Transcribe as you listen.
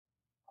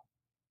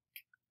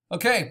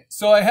Okay,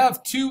 so I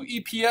have two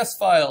EPS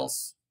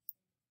files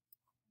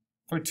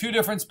for two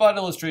different spot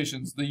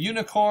illustrations, the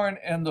unicorn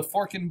and the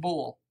fork and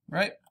bull,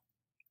 right?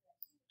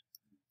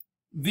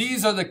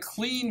 These are the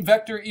clean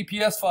vector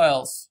EPS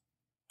files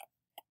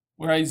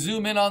where I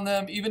zoom in on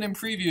them, even in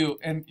preview,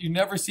 and you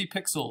never see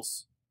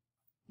pixels.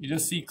 You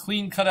just see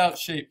clean cutout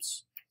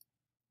shapes.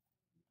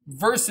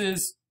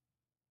 Versus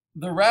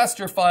the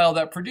raster file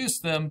that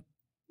produced them,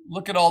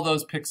 look at all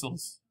those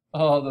pixels.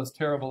 Oh, those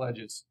terrible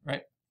edges,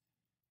 right?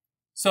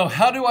 So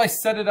how do I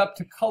set it up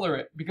to color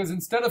it? Because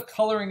instead of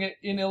coloring it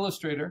in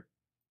Illustrator,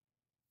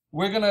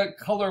 we're going to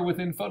color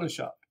within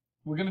Photoshop.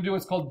 We're going to do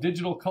what's called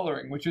digital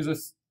coloring, which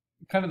is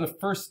kind of the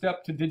first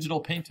step to digital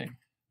painting.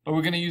 But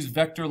we're going to use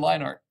vector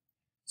line art.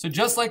 So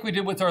just like we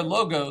did with our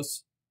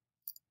logos,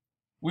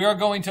 we are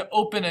going to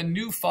open a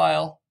new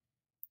file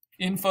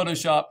in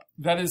Photoshop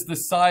that is the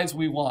size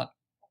we want.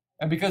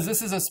 And because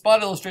this is a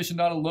spot illustration,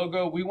 not a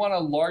logo, we want a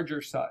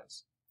larger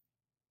size.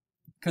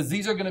 Because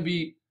these are going to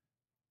be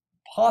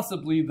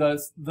possibly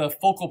the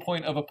focal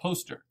point of a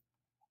poster.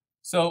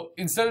 So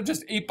instead of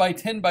just 8 by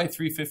 10 by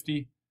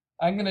 350,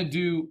 I'm going to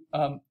do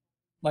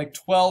like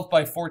 12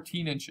 by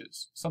 14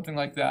 inches, something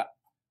like that.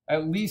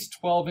 At least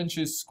 12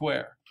 inches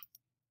square,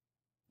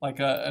 like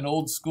an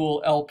old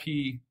school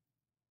LP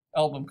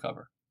album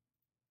cover.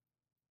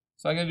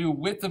 So I'm going to do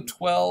width of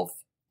 12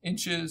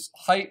 inches,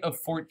 height of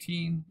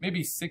 14,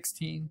 maybe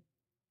 16.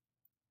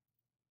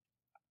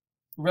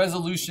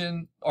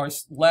 Resolution, our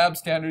lab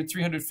standard,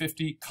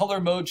 350. Color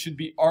mode should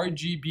be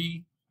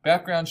RGB.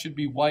 Background should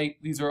be white.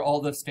 These are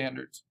all the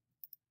standards.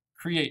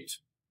 Create,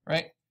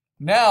 right?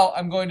 Now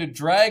I'm going to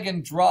drag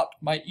and drop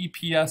my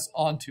EPS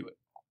onto it.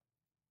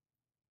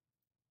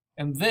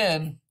 And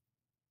then,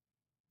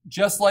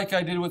 just like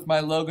I did with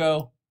my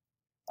logo,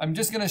 I'm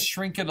just going to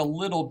shrink it a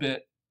little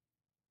bit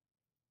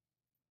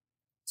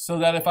so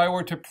that if I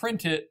were to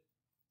print it,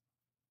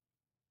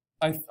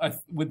 I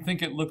would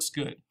think it looks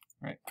good,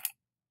 right?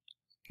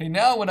 Okay,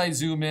 now when I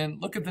zoom in,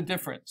 look at the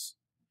difference.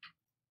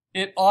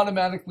 It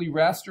automatically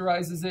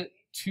rasterizes it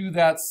to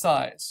that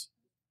size.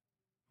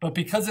 But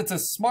because it's a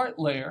smart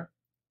layer,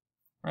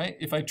 right?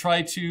 If I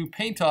try to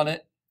paint on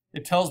it,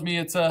 it tells me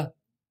it's a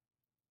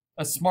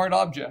smart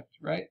object,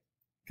 right?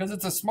 Because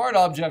it's a smart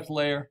object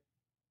layer,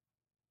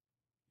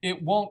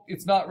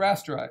 it's not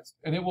rasterized,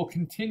 and it will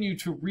continue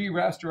to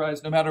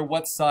re-rasterize no matter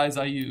what size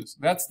I use.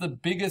 That's the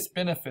biggest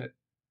benefit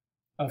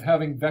of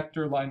having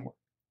vector line work.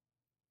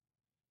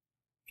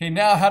 Okay,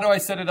 now how do I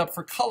set it up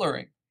for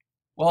coloring?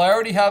 Well, I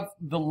already have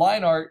the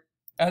line art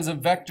as a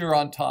vector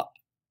on top.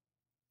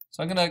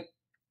 So I'm going to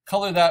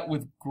color that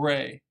with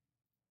gray,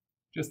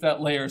 just that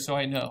layer so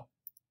I know.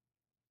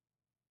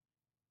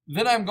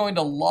 Then I'm going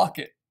to lock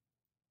it.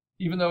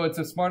 Even though it's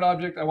a smart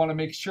object, I want to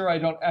make sure I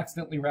don't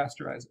accidentally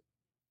rasterize it.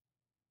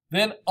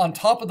 Then on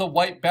top of the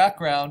white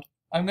background,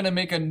 I'm going to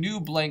make a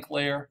new blank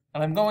layer,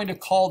 and I'm going to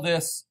call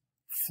this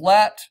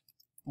flat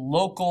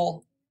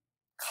local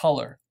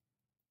color.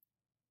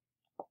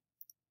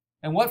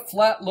 And what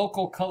flat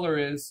local color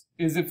is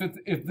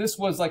if this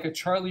was like a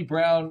Charlie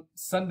Brown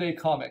Sunday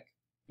comic,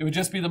 it would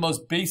just be the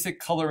most basic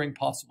coloring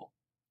possible.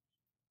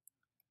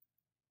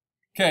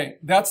 Okay,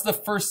 that's the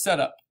first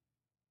setup.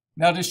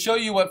 Now to show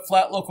you what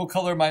flat local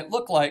color might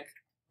look like,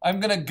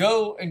 I'm going to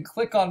go and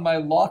click on my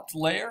locked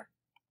layer,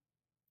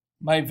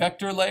 my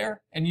vector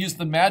layer, and use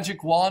the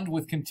magic wand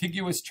with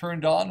contiguous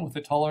turned on with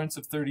a tolerance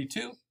of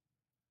 32.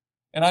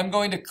 And I'm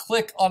going to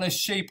click on a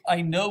shape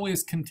I know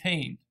is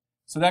contained.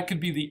 So that could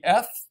be the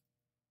F.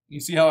 You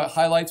see how it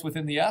highlights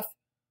within the F?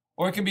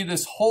 Or it can be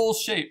this whole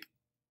shape.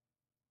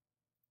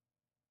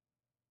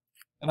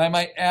 And I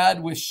might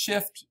add with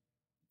Shift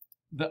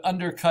the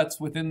undercuts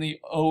within the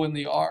O and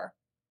the R,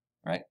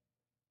 right?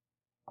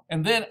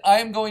 And then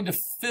I'm going to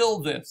fill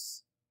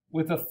this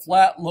with a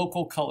flat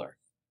local color.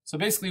 So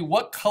basically,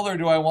 what color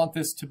do I want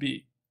this to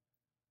be?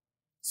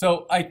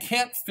 So I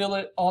can't fill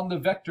it on the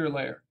vector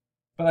layer,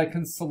 but I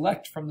can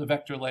select from the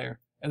vector layer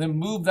and then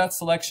move that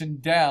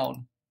selection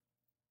down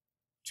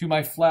to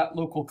my flat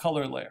local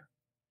color layer.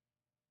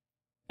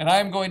 And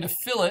I'm going to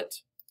fill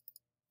it.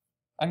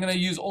 I'm going to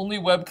use only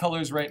web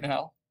colors right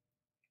now.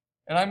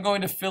 And I'm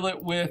going to fill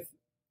it with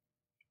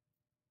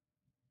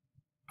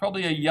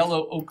probably a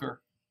yellow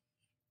ochre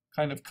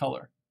kind of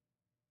color.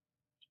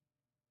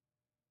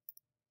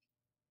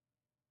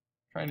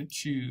 Trying to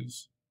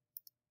choose.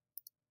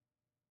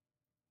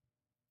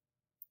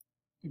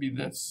 Maybe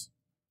this.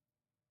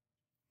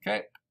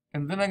 Okay,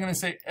 and then I'm going to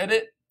say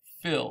Edit,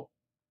 Fill.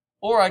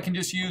 Or I can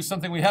just use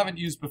something we haven't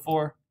used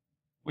before,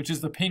 which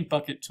is the Paint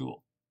Bucket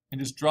tool, and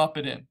just drop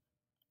it in.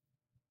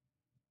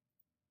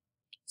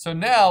 So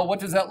now, what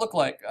does that look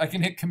like? I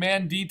can hit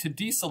Command D to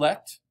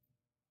deselect.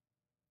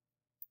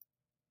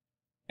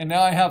 And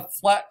now I have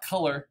flat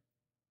color,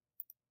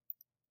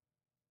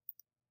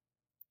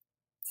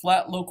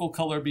 flat local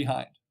color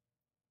behind.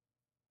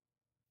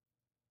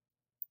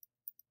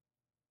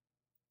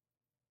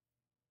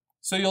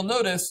 So you'll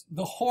notice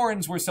the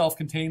horns were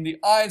self-contained, the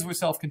eyes were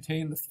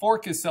self-contained, the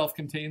fork is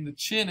self-contained, the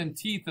chin and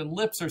teeth and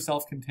lips are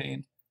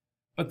self-contained,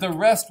 but the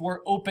rest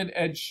were open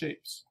edge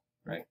shapes,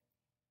 right?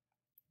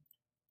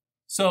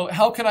 So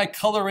how can I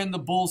color in the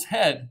bull's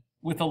head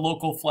with a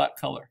local flat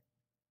color?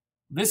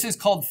 This is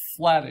called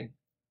flatting,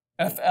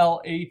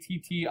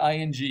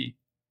 F-L-A-T-T-I-N-G.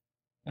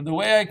 And the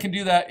way I can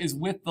do that is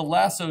with the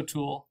lasso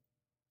tool.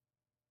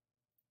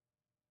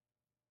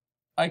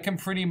 I can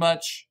pretty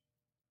much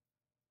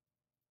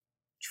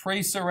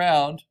trace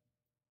around.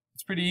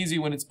 It's pretty easy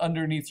when it's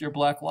underneath your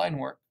black line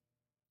work.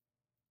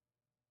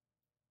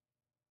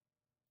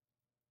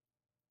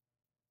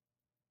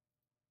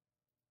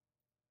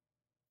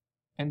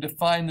 And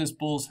define this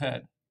bull's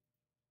head.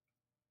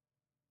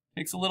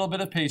 Takes a little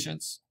bit of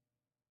patience.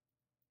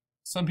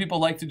 Some people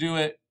like to do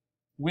it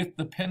with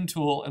the pen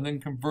tool and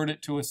then convert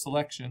it to a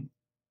selection.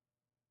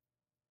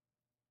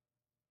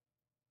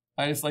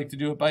 I just like to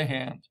do it by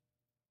hand.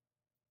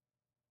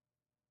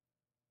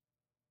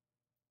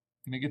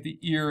 I'm going to get the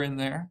ear in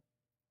there.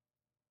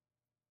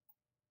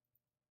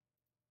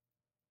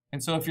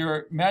 And so if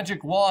your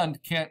magic wand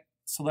can't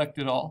select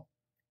it all,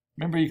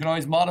 remember you can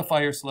always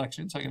modify your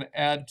selection. So I'm going to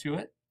add to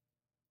it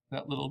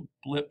that little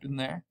blip in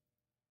there.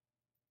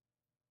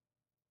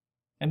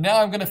 And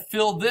now I'm going to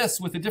fill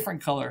this with a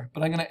different color,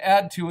 but I'm going to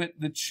add to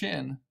it the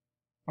chin,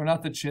 or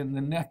not the chin,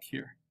 the neck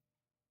here.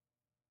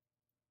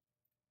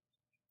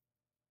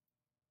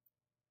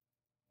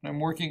 And I'm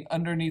working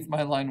underneath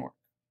my line work.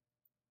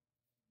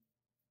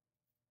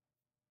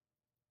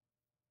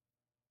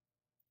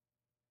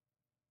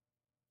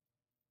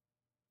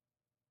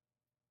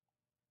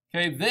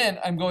 Okay, then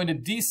I'm going to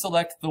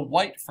deselect the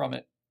white from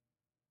it.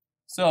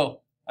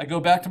 So I go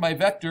back to my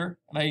vector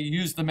and I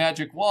use the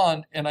magic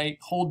wand and I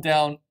hold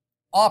down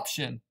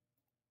Option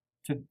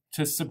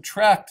to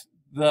subtract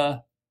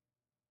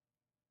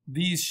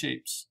these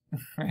shapes,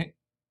 right?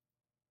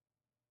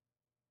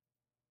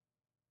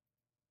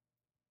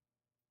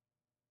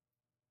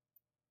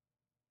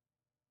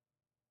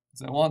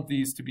 Because I want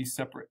these to be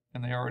separate,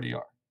 and they already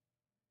are.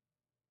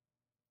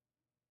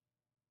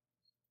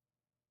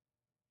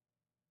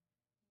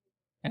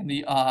 And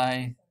the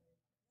eye.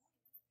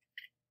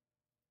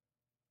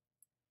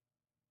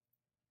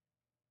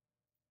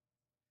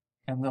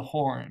 And the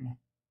horn.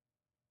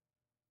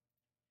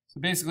 So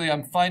basically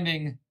I'm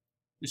finding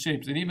the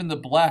shapes, and even the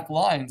black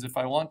lines if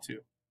I want to.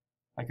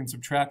 I can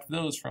subtract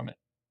those from it.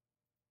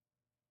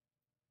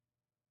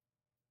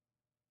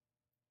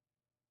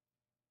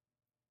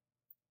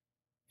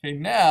 Okay,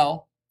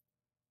 now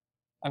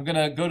I'm going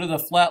to go to the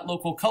flat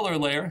local color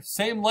layer,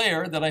 same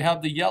layer that I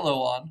have the yellow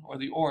on, or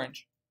the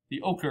orange,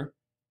 the ochre,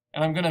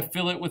 and I'm going to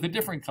fill it with a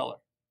different color.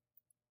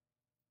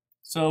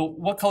 So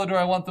what color do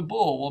I want the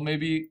bull? Well,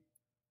 maybe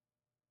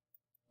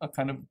a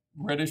kind of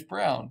reddish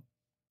brown.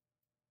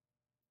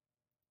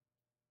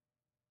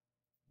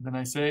 Then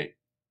I say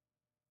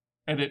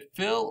edit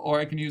fill,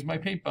 or I can use my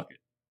paint bucket.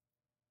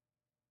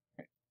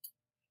 Okay.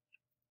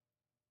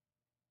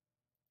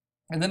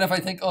 And then if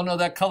I think, oh no,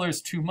 that color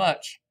is too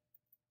much,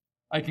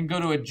 I can go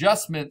to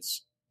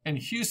adjustments and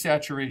hue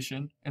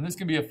saturation, and this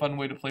can be a fun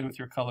way to play with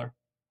your color.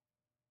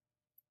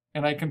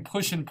 And I can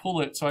push and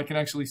pull it so I can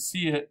actually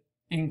see it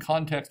in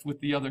context with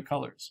the other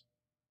colors.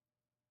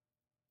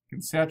 I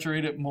can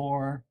saturate it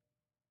more.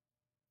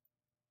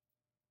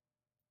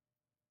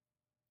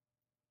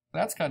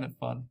 That's kind of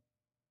fun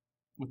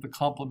with the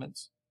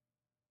complements.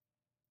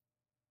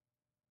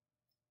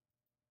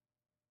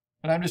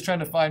 And I'm just trying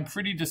to find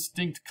pretty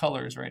distinct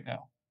colors right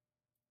now.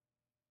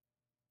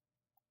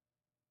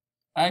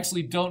 I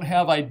actually don't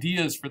have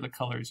ideas for the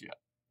colors yet,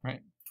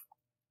 right?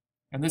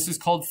 And this is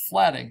called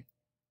flatting.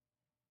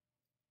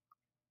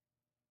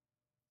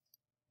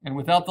 And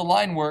without the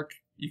line work,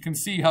 you can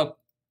see how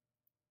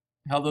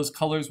those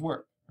colors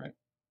work, right?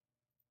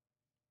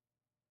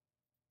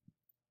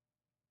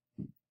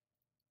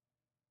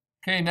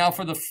 Okay, now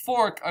for the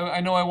fork,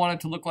 I know I want it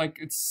to look like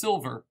it's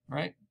silver,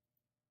 right?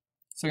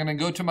 So I'm going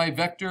to go to my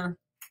vector,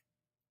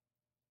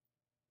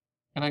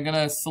 and I'm going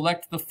to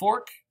select the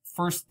fork,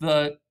 first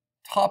the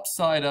top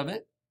side of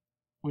it,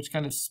 which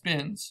kind of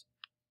spins,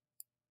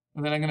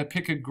 and then I'm going to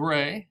pick a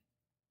gray.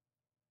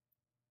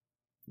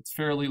 It's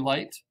fairly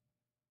light.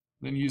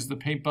 Then use the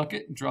paint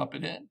bucket and drop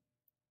it in.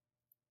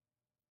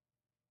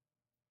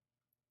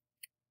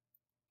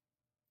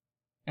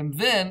 And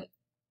then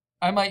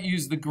I might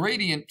use the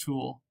gradient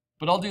tool,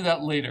 but I'll do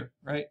that later,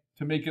 right?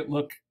 To make it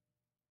look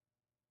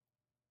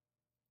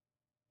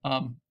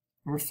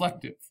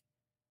reflective.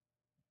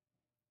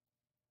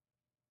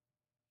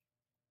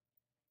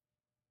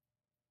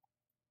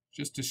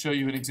 Just to show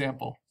you an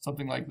example,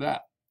 something like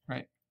that,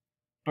 right?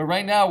 But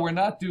right now we're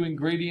not doing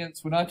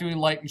gradients, we're not doing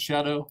light and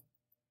shadow,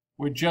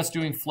 we're just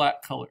doing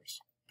flat colors,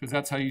 because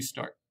that's how you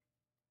start.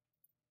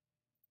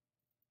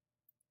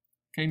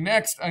 Okay,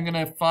 next I'm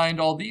going to find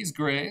all these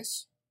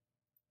grays,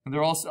 and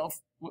they're all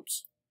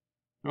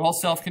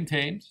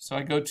self-contained. So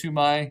I go to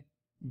my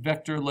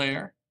vector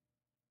layer,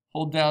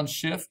 hold down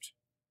Shift,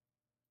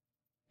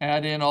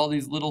 add in all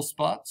these little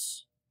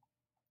spots.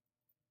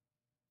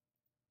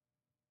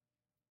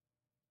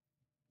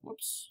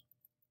 Whoops.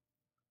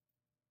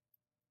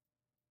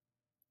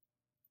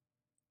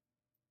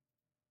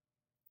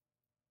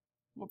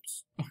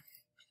 Whoops.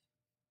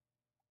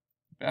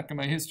 Back in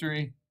my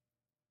history.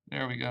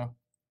 There we go.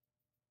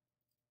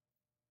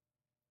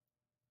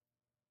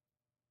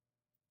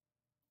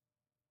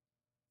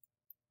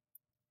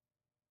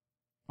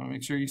 Want to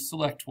make sure you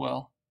select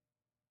well.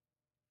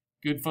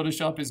 Good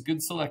Photoshop is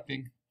good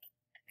selecting.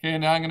 Okay,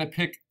 now I'm going to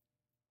pick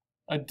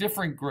a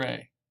different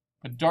gray,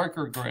 a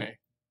darker gray.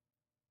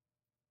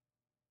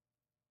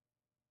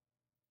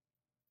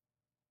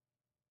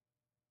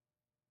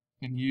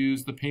 And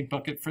use the paint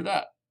bucket for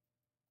that.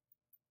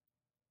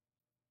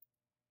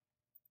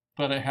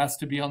 But it has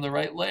to be on the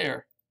right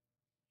layer.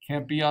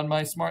 Can't be on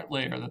my smart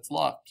layer that's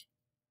locked.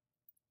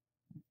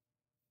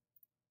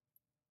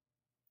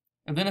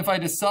 And then if I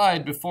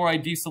decide before I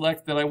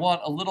deselect that I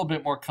want a little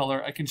bit more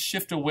color, I can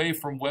shift away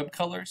from web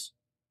colors.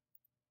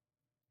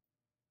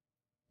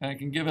 And I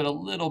can give it a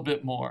little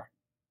bit more.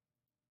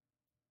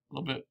 A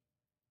little bit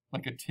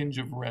like a tinge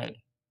of red.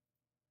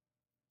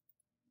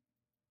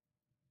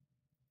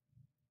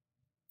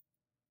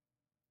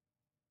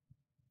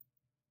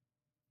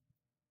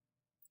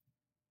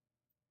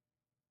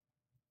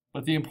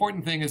 But the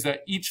important thing is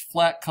that each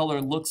flat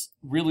color looks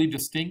really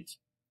distinct.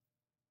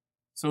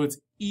 So it's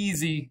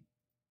easy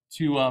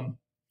to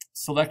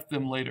select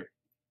them later.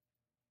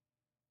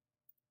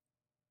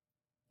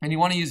 And you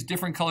want to use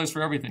different colors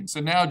for everything.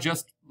 So now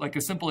just like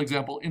a simple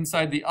example,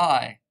 inside the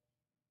eye,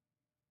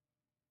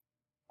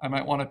 I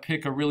might want to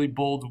pick a really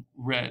bold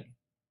red.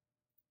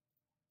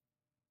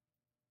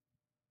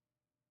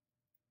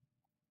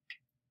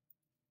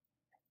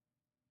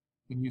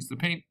 And use the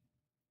paint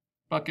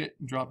bucket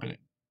and drop it in.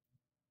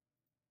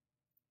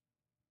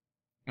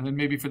 And then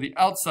maybe for the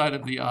outside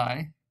of the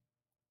eye,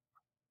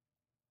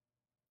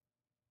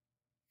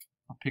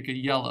 I'll pick a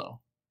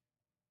yellow.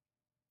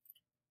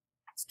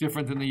 It's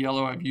different than the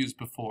yellow I've used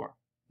before.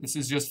 This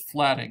is just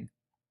flatting.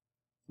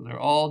 So they're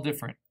all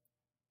different.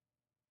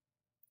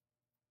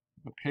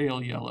 A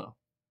pale yellow.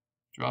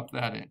 Drop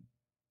that in.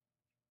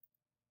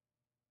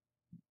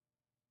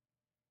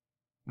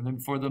 And then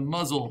for the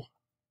muzzle,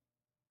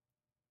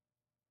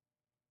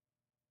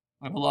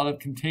 I have a lot of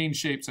contained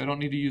shapes. I don't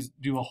need to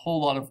do a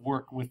whole lot of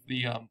work with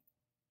the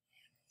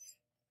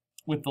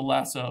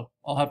lasso.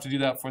 I'll have to do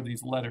that for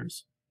these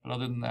letters. But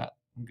other than that,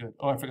 I'm good.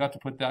 Oh, I forgot to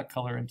put that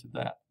color into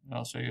that. And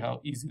I'll show you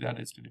how easy that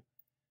is to do.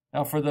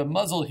 Now for the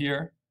muzzle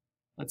here,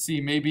 let's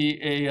see, maybe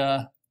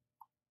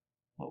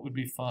what would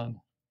be fun?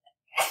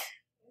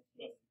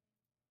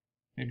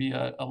 Maybe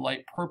a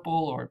light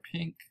purple or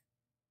pink.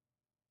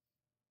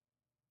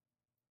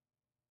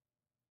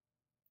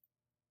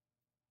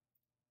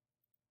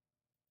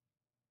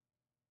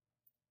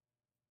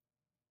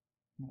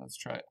 Let's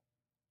try it.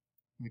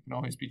 It can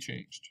always be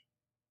changed.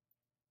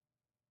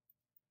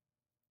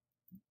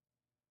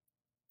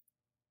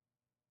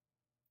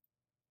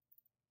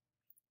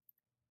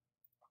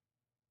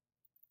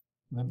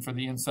 And then for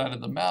the inside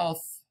of the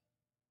mouth,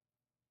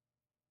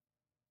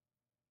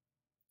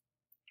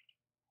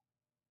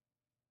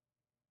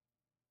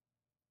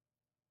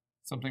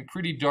 something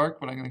pretty dark,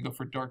 but I'm going to go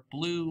for dark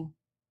blue.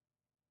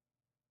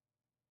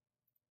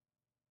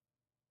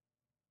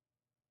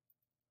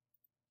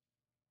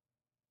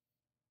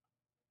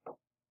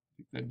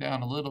 Take that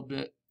down a little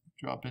bit,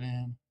 drop it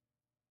in.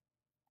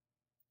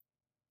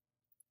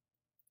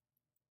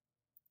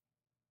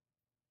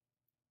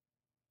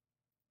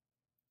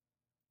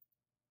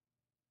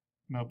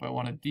 Nope, I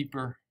want it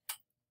deeper.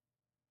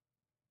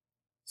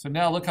 So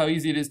now look how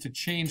easy it is to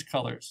change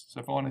colors. So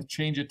if I want to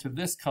change it to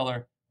this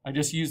color, I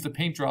just use the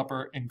paint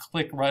dropper and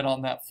click right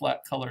on that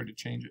flat color to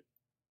change it.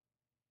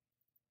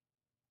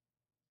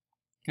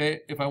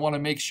 Okay, if I want to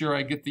make sure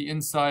I get the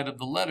inside of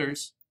the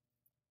letters,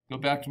 go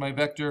back to my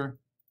vector,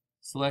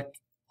 select,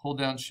 hold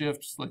down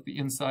shift, select the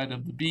inside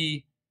of the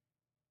B.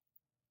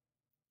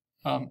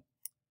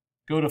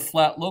 Go to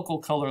flat local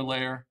color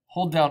layer,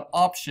 hold down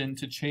option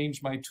to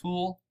change my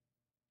tool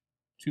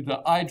to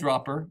the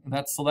eyedropper, and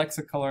that selects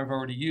a color I've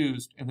already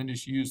used, and then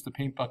just use the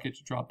paint bucket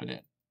to drop it in.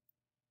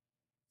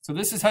 So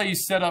this is how you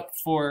set up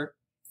for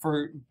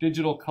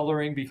digital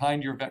coloring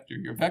behind your vector.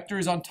 Your vector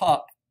is on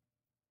top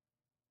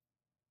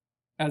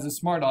as a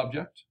smart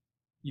object.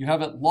 You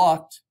have it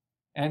locked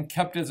and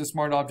kept as a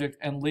smart object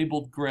and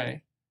labeled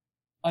gray.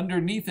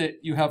 Underneath it,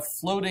 you have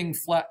floating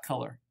flat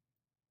color.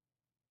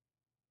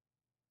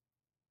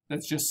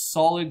 That's just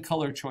solid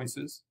color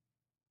choices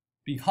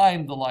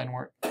behind the line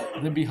work.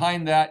 And then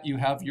behind that, you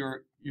have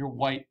your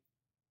white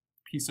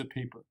piece of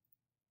paper,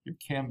 your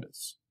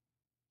canvas.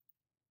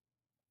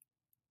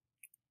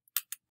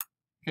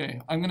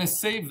 Okay, I'm going to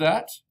save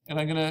that, and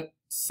I'm going to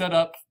set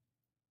up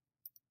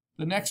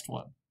the next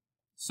one.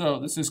 So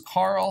this is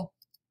Karl,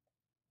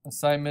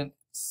 assignment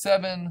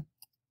 7,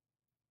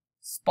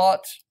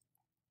 spot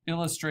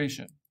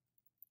illustration.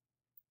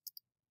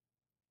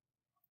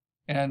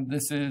 And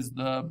this is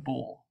the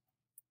bool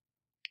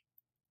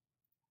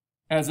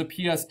as a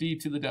PSD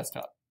to the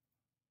desktop,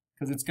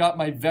 because it's got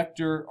my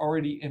vector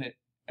already in it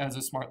as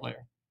a smart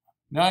layer.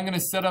 Now I'm going to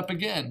set up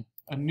again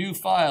a new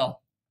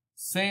file,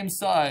 same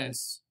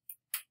size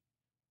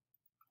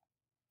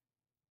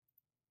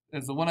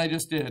as the one I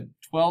just did,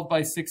 12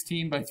 by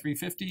 16 by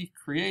 350,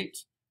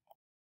 create.